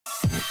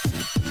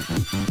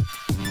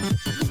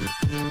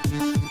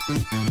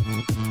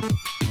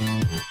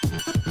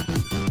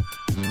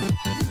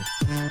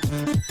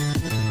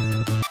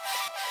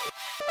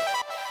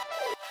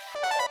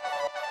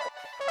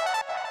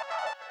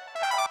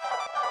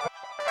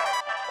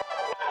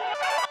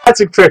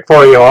Magic trick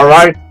for you,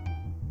 alright?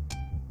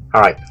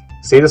 Alright,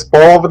 see this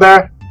ball over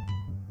there?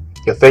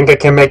 You think I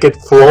can make it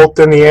float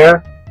in the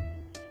air?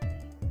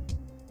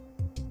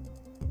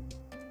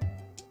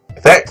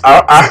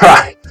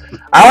 Alright.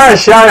 I want to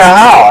show you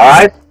how,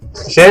 alright?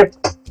 See?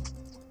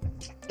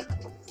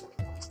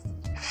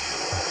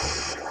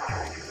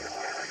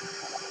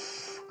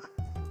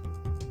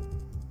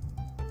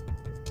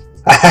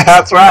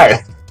 That's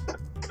right.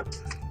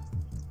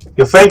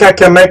 You think I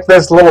can make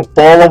this little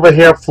ball over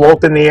here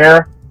float in the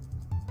air?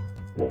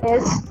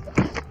 Yes.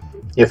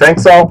 You think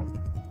so?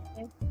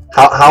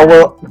 How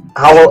will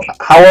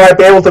I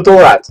be able to do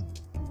that?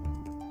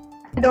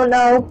 I don't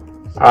know.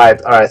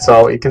 Alright,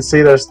 so you can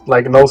see there's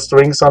like no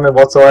strings on it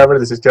whatsoever.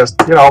 This is just,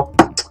 you know,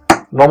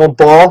 normal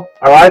ball,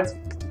 alright?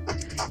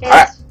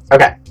 Yes.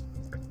 Alright, okay.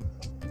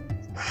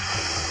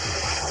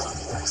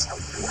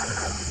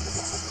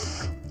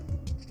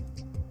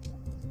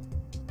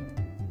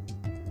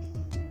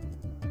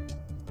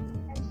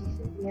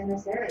 In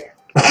this area.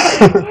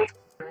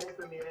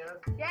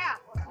 Yeah.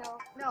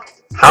 No.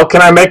 How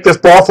can I make this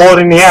ball float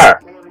in the air?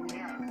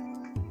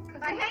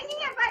 By hanging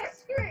it by a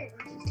string.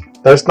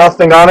 There's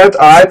nothing on it,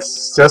 alright,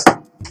 it's just,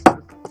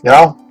 you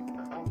know.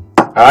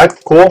 Alright,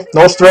 cool,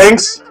 no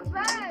strings.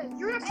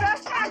 You're the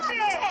best at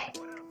it.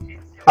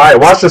 Alright,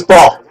 watch this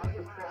ball.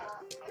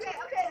 Okay,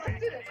 let's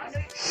do this.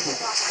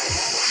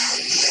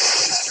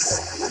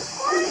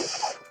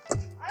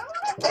 I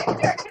want a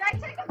picture. Can I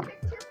take a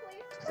picture,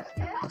 please?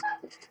 Yeah.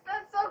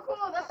 That's so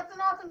cool. That's an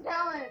awesome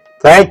talent.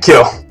 Thank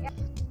you.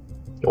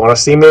 You want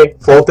to see me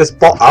float this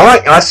ball?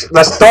 Alright,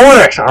 let's throw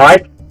it,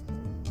 alright?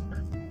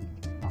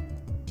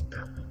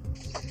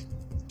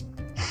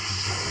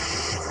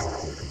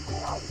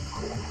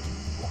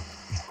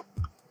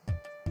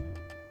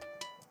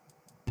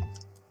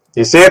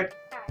 You see it?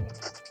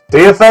 Do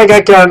you think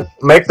I can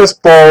make this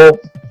ball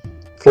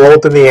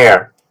float in the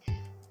air?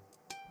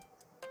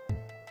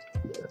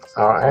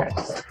 Alright.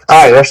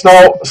 Alright, there's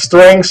no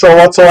strings or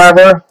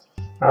whatsoever.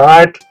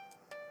 Alright.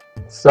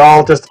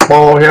 So just a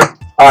ball over here.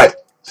 Alright.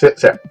 Sit.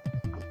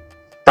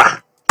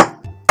 Bah.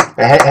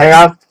 Hang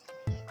on.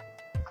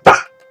 Bah.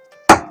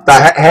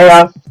 Hang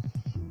on.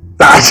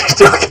 Bah. Just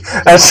joking.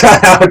 That's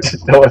not how to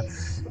do it.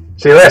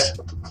 See this?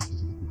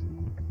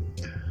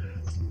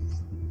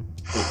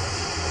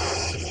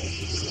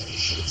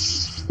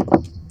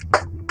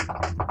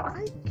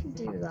 I can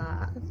do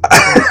that.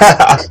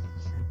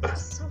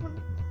 Someone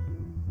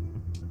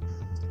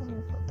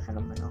put a pen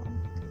on my arm.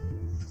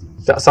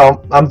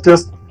 So I'm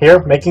just here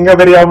making a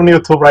video on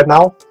YouTube right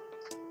now.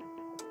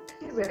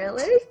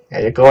 Really? Yeah,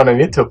 you're going on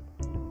YouTube.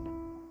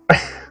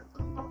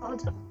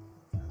 God.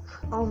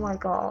 Oh my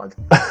god.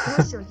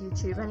 What's your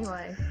YouTube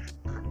anyway?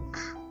 I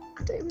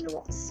don't even know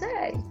what to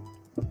say.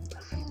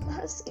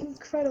 That's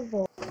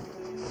incredible.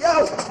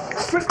 Yo!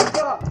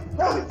 Kristofer!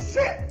 Holy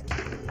shit!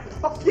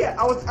 Fuck yeah,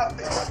 I was out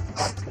there.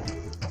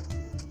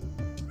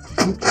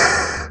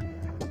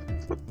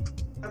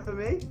 Remember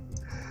me?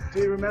 Do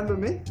you remember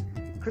me?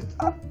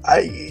 Kristofer?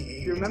 Do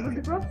you remember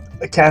me, bro?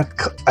 I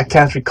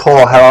can't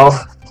recall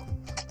how.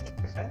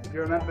 Do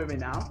you remember me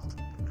now?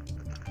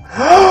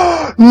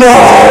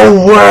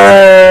 No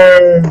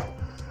way!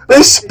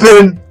 It's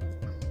been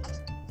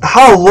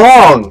how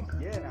long?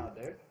 Yeah, now,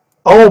 dude.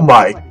 Oh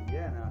my! Like a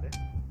year now, dude.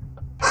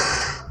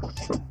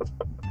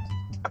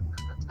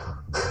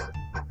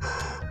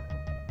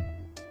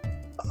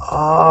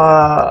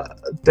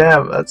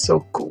 Damn, that's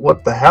so cool.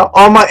 What the hell?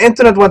 Oh, my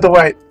internet went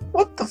away.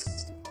 What the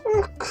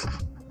fuck?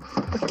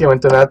 Fuck you,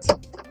 internet.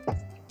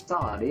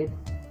 Saw, dude.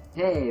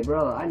 Hey,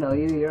 bro, I know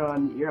you. You're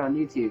on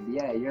YouTube.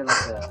 Yeah, you're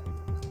like a.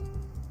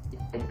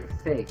 You're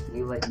fake.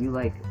 You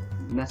like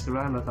mess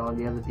around with all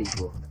the other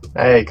people.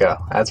 There you go.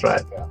 That's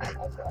right.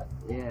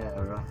 Yeah,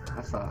 bro.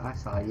 I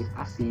saw you.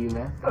 I see you,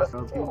 man. I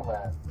saw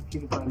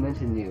PewDiePie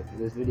mentioned you in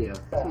this video.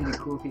 It's really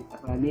cool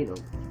if I meet him.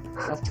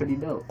 That's pretty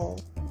dope.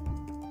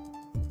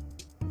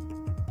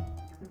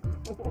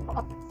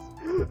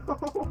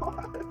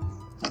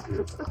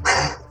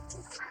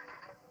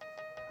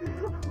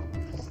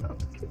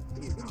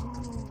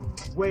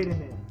 Wait a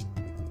minute.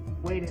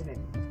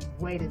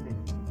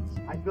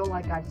 I feel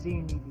like I've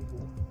seen you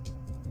before.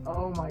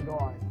 Oh my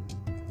god.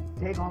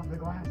 Take off the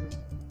glasses.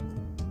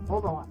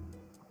 Hold on.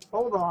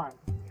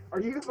 Are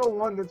you the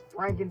one that's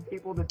pranking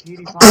people to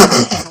PewDiePie?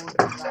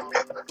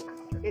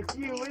 It's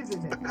you,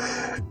 isn't it?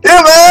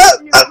 Yeah,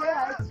 man!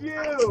 Yeah, it's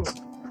you!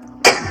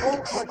 Oh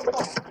my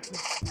god.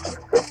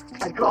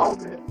 I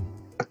called it.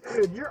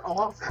 Dude, you're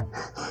awesome.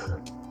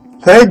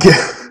 Thank you.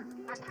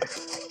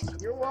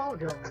 You're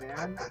welcome,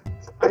 man.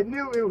 I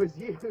knew it was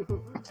you.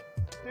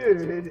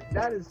 Dude,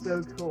 that is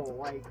so cool.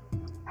 Like,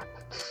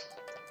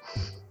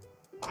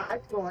 I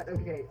thought,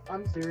 okay,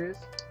 I'm serious.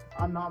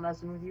 I'm not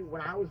messing with you.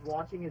 When I was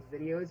watching his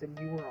videos and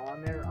you were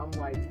on there, I'm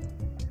like,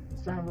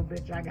 son of a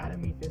bitch, I gotta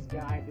meet this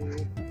guy,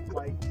 dude.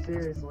 Like,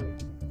 seriously.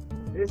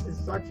 This is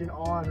such an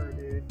honor,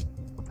 dude.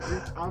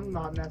 I'm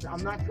not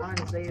trying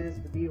to say this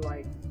to be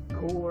like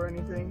cool or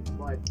anything,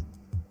 but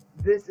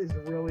this is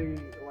really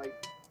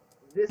like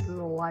this is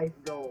a life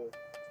goal.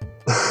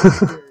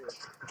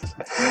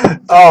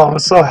 Oh, I'm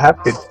so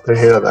happy to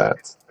hear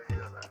that.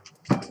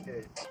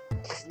 Dude,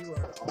 you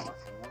are awesome.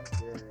 I'm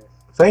serious.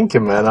 Thank you,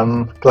 man.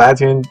 I'm glad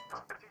you.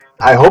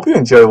 I hope you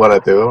enjoy what I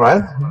do,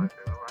 right?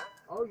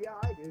 Oh yeah,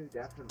 I do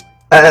definitely.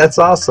 That's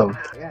awesome.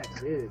 Yeah,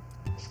 dude.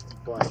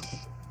 But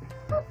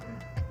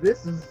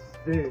this is,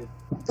 dude.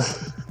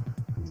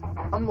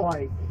 I'm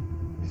like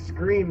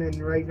screaming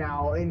right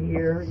now in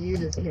here. You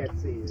just can't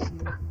see it.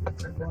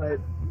 But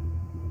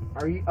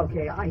are you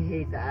okay? I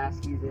hate to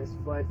ask you this,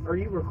 but are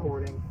you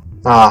recording?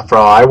 Ah,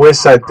 bro. I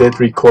wish I did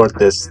record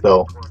this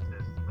though.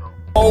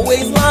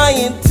 Always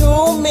lying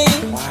to me.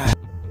 Yeah,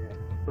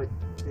 but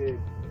dude,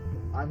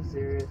 I'm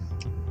serious.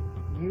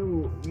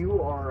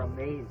 You are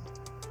amazing.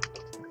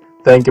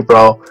 Thank you,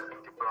 bro.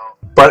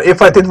 But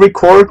if I did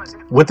record,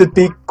 would it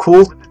be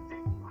cool?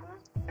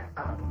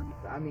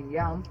 I mean,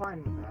 yeah, I'm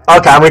fine with that.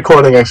 Okay, I'm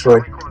recording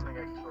actually.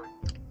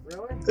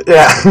 Really?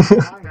 Yeah.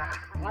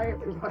 Hi,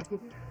 everybody.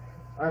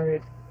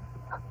 Alright,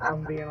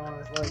 I'm being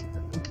honest, like,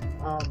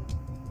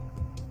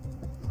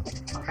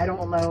 I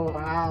don't know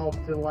how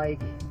to,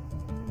 like,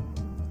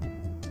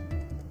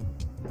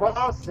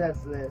 process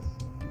this.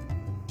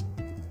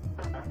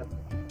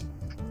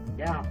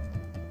 Yeah.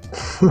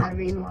 I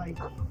mean, like,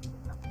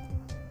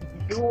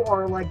 you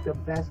are, like, the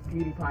best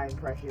PewDiePie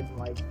impression,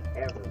 like,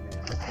 ever,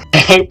 man.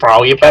 Hey,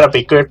 bro, you better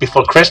be good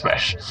before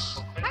Christmas.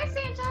 Hi,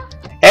 Santa.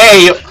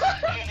 Hey, you.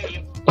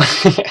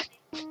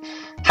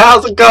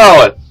 How's it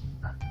going?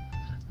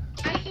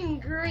 I'm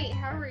great.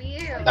 How are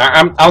you?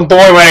 I'm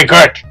doing really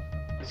good.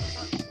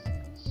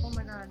 Oh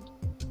my god.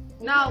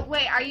 No,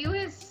 wait. Are you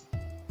his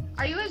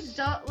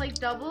like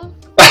double?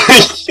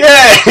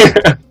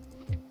 Yeah.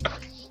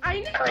 I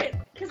knew it,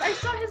 cause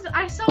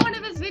I saw one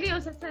of his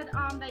videos that said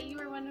that you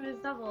were one of his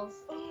doubles.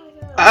 Oh my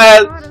god.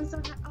 Oh god, I'm so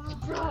happy. Oh,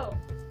 bro.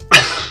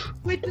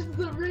 Wait, this is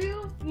the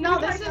real? No,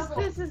 this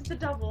is the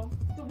double.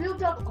 The real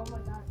double. Oh my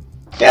god.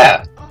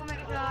 Yeah. Oh my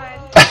god.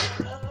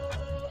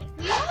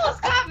 He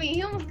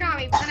almost got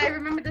me. But I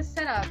remember the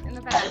setup in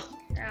the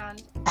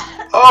background.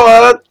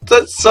 Oh,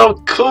 that's so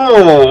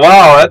cool.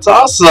 Wow, that's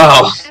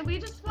awesome. And we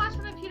just watched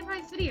one of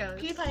PewDiePie's videos.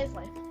 PewDiePie is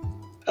life.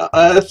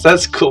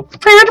 That's cool. It's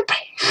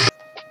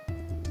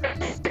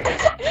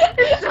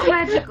so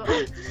magical.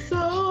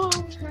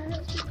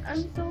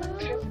 I'm so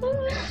magical.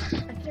 I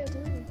can't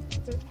believe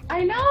it.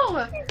 I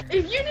know.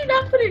 If you did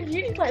not put in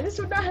PewDiePie, this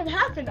would not have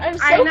happened. I'm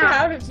so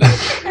proud of you.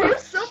 I'm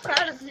so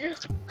proud of you.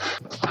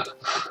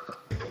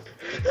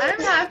 I'm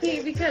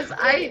happy because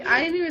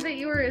I knew that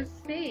you were a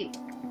snake.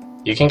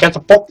 You can get the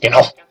book, you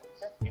know.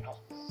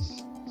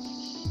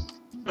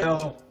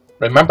 No.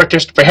 Remember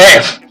just to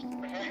behave.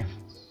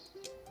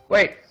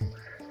 Wait.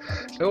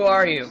 Who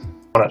are you?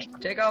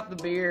 Take off the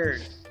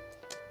beard.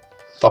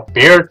 The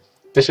beard?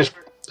 This is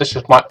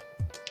my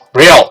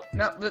real.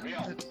 No, the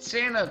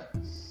Santa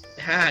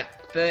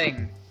hat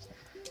thing.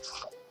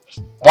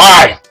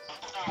 Why?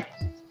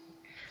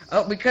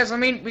 Oh, because I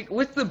mean,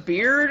 with the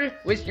beard,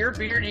 with your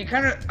beard, you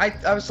kind of. I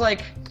was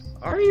like,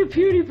 are you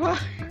PewDiePie?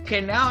 Okay,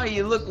 now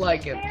you look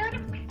like him.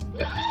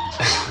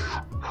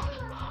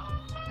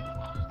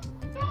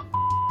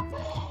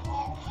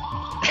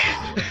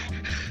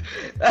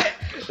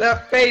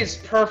 That face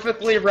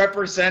perfectly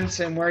represents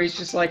him, where he's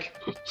just like.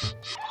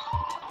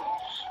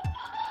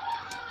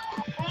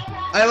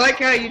 I like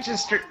how you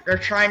just are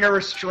trying to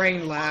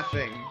restrain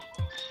laughing.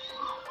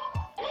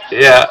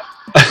 Yeah.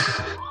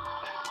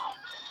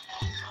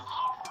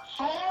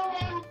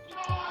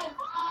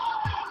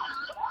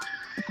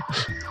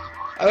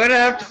 I'm gonna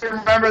have to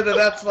remember that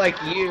that's like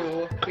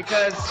you,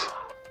 because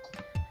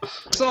I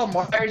saw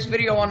Mario's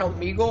video on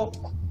Omegle.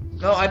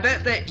 No, I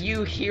bet that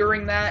you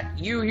hearing that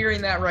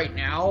right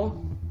now,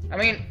 I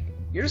mean,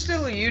 you're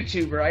still a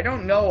YouTuber. I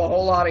don't know a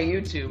whole lot of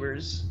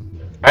YouTubers.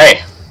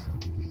 Hey.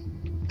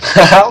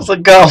 How's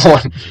it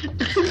going?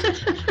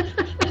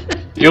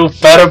 You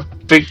better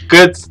be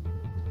good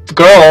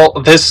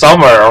girl this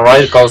summer,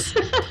 alright? Because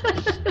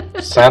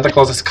Santa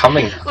Claus is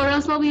coming. Or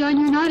else I'll be on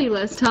your naughty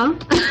list, huh?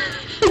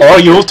 Or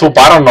YouTube,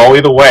 I don't know.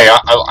 Either way,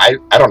 I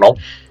don't know.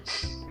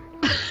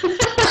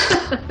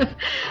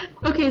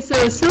 Okay,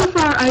 so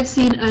far I've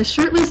seen a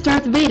shirtless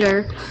Darth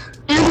Vader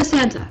and a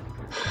Santa.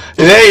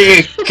 There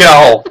you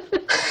go.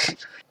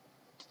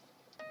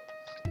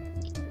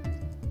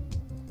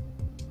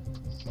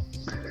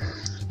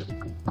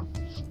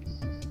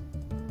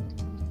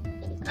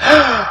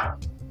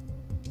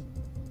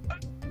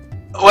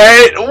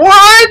 Wait,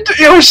 what?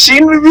 You've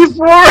seen me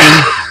before?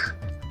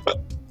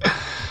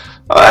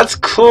 Oh, that's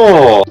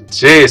cool.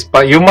 Jeez,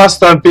 but you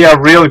must be a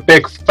really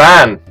big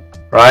fan,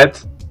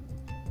 right?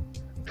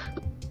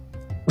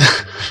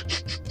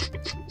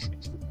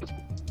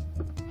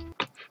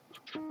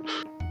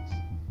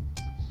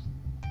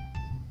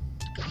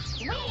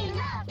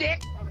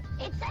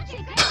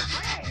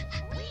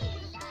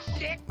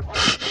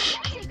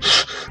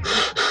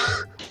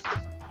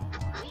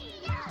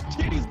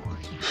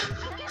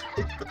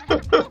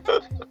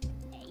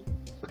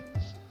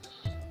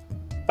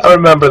 I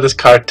remember this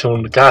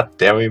cartoon. God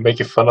damn, are you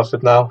making fun of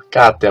it now?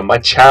 God damn, my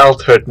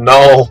childhood,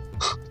 no!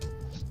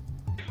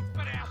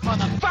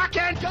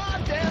 Motherfucking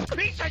goddamn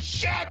piece of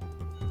shit!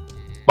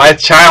 My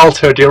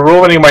childhood, you're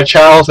ruining my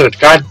childhood,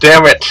 god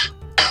damn it!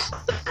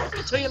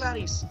 Tell you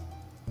laddies.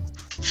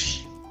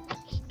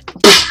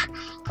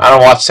 I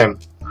don't watch him.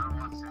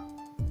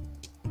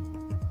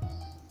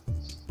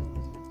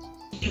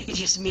 You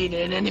just made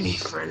an enemy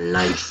for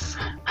life.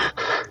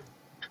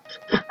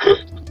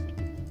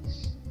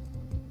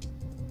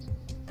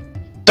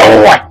 Do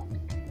it!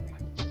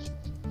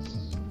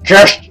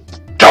 Just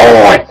do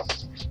it!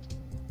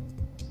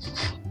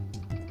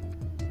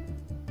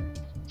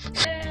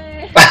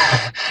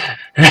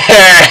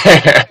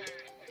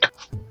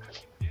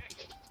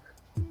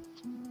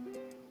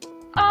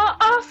 Oh,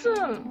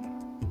 awesome!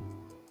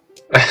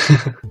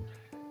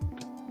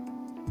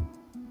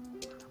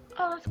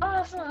 Oh, that's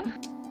awesome.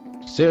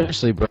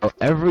 Seriously, bro,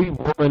 every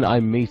woman I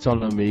meet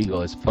on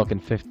Omegle is fucking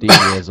 15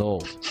 years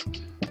old.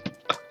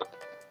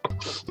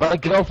 My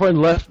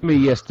girlfriend left me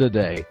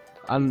yesterday,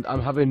 and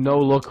I'm having no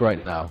luck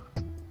right now.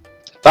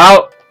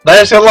 Well,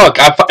 there's your look.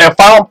 I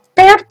found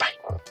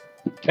PewDiePie.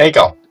 There you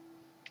go.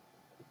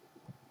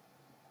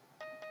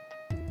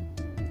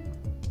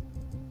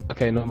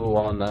 Okay, number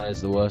one, that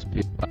is the worst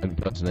PewDiePie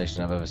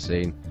impersonation I've ever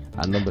seen.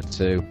 And number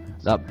two,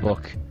 that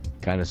book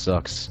kinda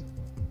sucks.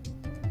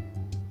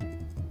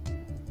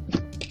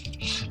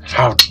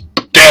 How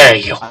dare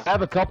you! I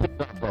have a copy of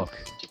that book.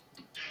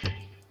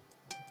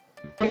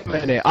 Wait a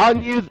minute, are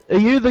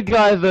you the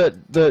guy that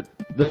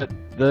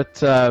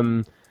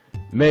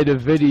made a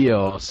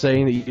video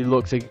saying that you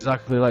looked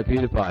exactly like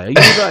PewDiePie? Are you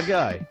that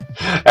guy?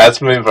 That's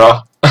me,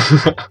 bro.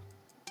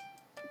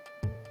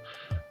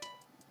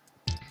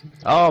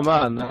 Oh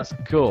man, that's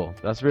cool.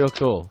 That's real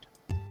cool.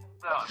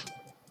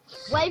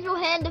 Wave your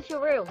hand if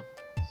you're real.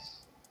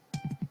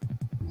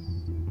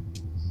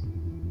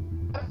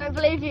 I don't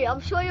believe you.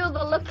 I'm sure you're the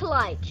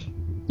lookalike.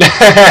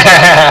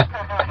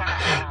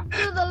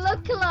 You're the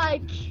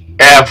lookalike.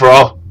 Yeah,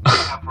 bro.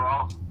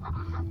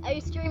 Are you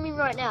streaming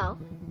right now?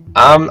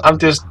 I'm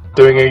just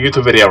doing a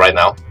YouTube video right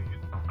now.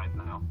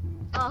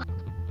 Oh.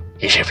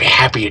 You should be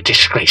happy, you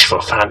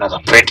disgraceful, for another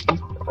bit.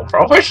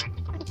 Bro,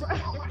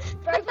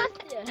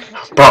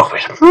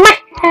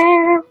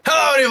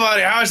 Hello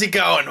everybody, how's it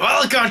going?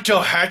 Welcome to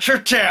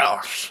Kristofer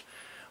Talks,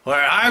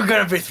 where I'm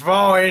gonna be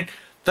throwing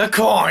the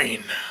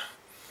coin.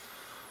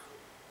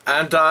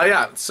 And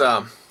yeah, it's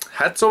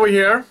heads over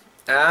here,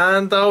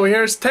 and over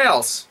here is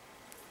tails.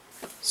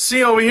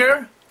 See over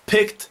here?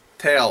 Picked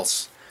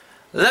tails.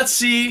 Let's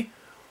see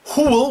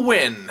who will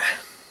win.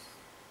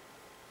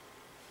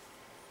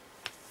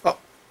 Oh.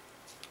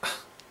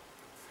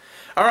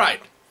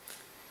 Alright.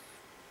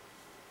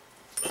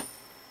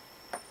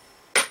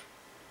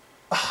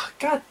 Oh,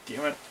 God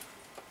damn it.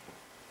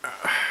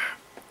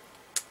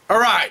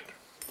 Alright.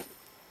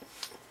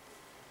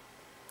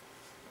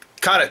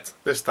 Cut it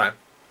this time.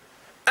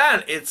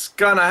 And it's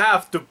gonna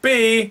have to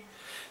be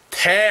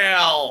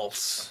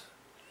tails.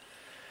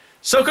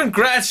 So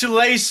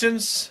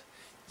congratulations,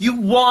 you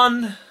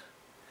won.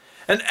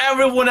 And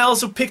everyone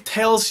else who picked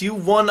tails, you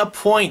won a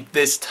point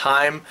this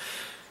time.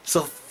 So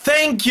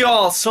thank you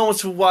all so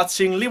much for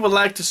watching. Leave a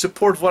like to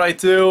support what I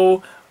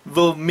do.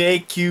 We'll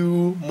make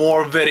you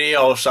more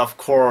videos, of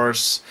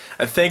course.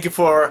 And thank you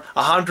for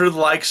 100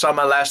 likes on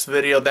my last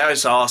video. That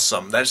is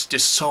awesome. That's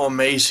just so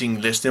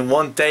amazing. Just in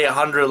one day,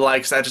 100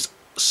 likes. That is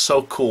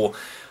so cool.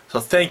 So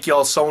thank you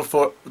all so much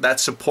for that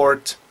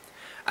support.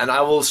 And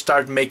I will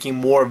start making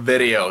more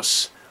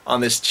videos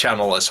on this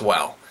channel as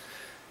well.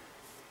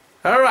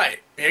 Alright,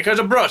 here comes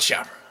a bro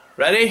chop.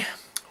 Ready?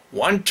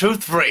 1, 2,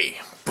 3.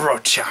 Bro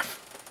chop.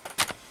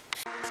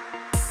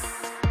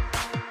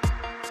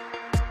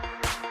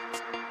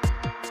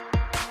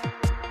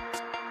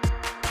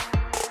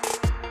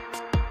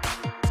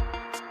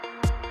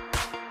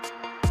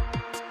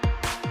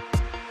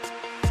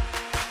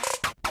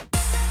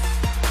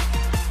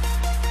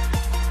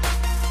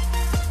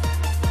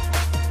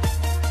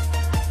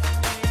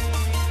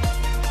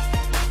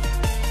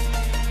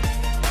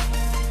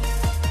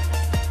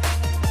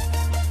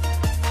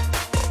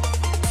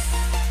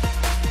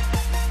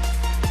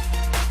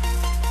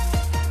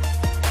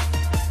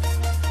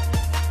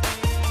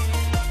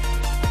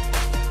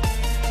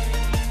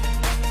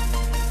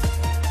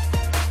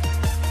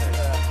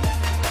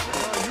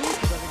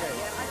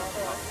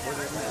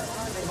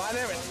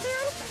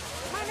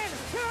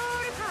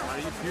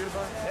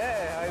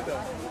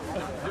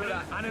 Dude,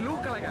 han är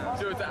lookalike.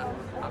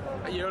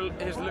 Dude,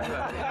 his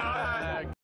lookalike.